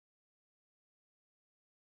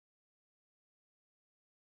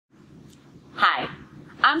Hi,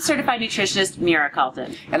 I'm certified nutritionist Mira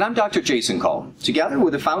Calton. And I'm Dr. Jayson Calton. Together,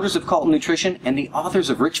 we're the founders of Calton Nutrition and the authors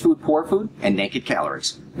of Rich Food, Poor Food, and Naked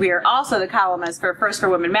Calories. We are also the columnists for First for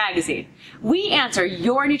Women magazine. We answer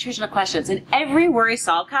your nutritional questions in every Worry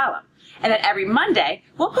Solved column. And then every Monday,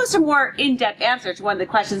 we'll post a more in-depth answer to one of the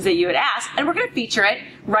questions that you had asked, and we're going to feature it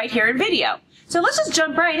right here in video. So let's just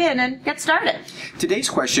jump right in and get started. Today's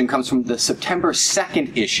question comes from the September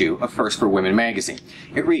 2nd issue of First for Women magazine.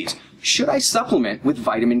 It reads, should I supplement with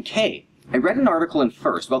vitamin K? I read an article in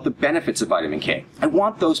First about the benefits of vitamin K. I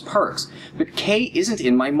want those perks, but K isn't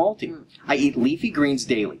in my multi. I eat leafy greens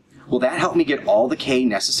daily. Will that help me get all the K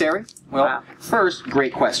necessary? Well, First,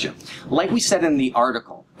 great question. Like we said in the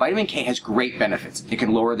article, vitamin K has great benefits. It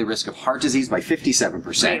can lower the risk of heart disease by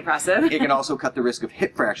 57%. Very impressive. It can also cut the risk of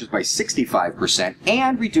hip fractures by 65%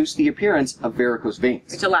 and reduce the appearance of varicose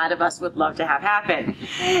veins. Which a lot of us would love to have happen.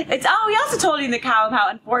 We also told you in the column how,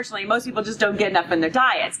 unfortunately, most people just don't get enough in their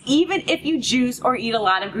diets, even if you juice or eat a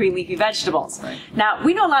lot of green leafy vegetables. Right. Now,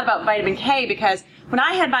 we know a lot about vitamin K because when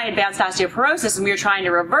I had my advanced osteoporosis and we were trying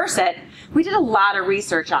to reverse it, we did a lot of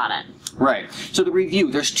research on it. Right. So to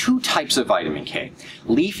review, there's two types of vitamin K.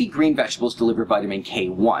 Leafy green vegetables deliver vitamin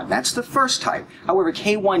K1. That's the first type. However,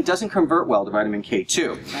 K1 doesn't convert well to vitamin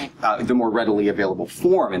K2, the more readily available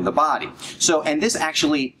form in the body. And this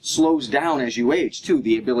actually slows down as you age, too,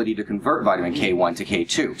 the ability to convert vitamin K1 to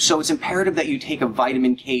K2. So it's imperative that you take a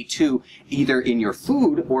vitamin K2 either in your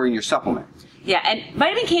food or in your supplement. Yeah, and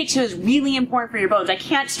vitamin K2 is really important for your bones. I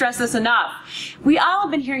can't stress this enough. We all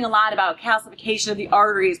have been hearing a lot about calcification of the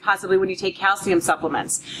arteries, possibly when you take calcium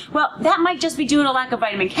supplements. Well, that might just be due to a lack of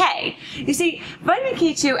vitamin K. You see, vitamin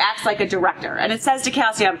K2 acts like a director, and it says to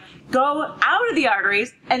calcium, go out of the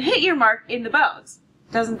arteries and hit your mark in the bones.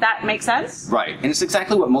 Doesn't that make sense? Right, and it's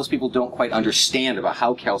exactly what most people don't quite understand about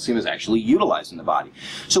how calcium is actually utilized in the body.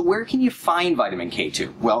 So where can you find vitamin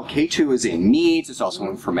K2? Well, K2 is in meats, it's also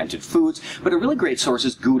in fermented foods, but a really great source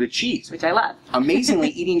is Gouda cheese. Which I love. Amazingly,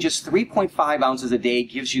 eating just 3.5 ounces a day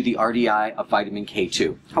gives you the RDI of vitamin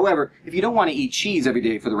K2. However, if you don't want to eat cheese every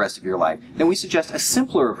day for the rest of your life, then we suggest a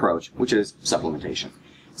simpler approach, which is supplementation.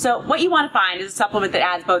 So what you want to find is a supplement that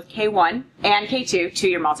adds both K1 and K2 to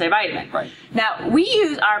your multivitamin. Right. Now, we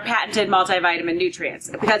use our patented multivitamin nutrients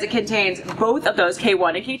because it contains both of those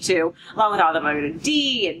K1 and K2, along with all the vitamin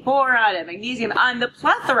D and boron and magnesium and the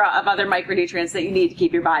plethora of other micronutrients that you need to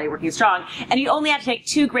keep your body working strong. And you only have to take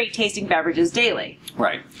 2 great tasting beverages daily.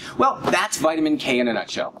 Right. Well, that's vitamin K in a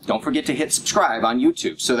nutshell. Don't forget to hit subscribe on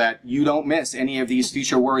YouTube so that you don't miss any of these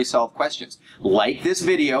future Worry Solved questions. Like this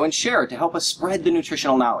video and share it to help us spread the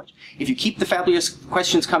nutritional knowledge. If you keep the fabulous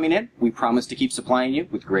questions coming in, we promise to keep supplying you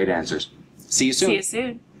with great answers. See you soon. See you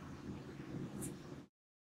soon.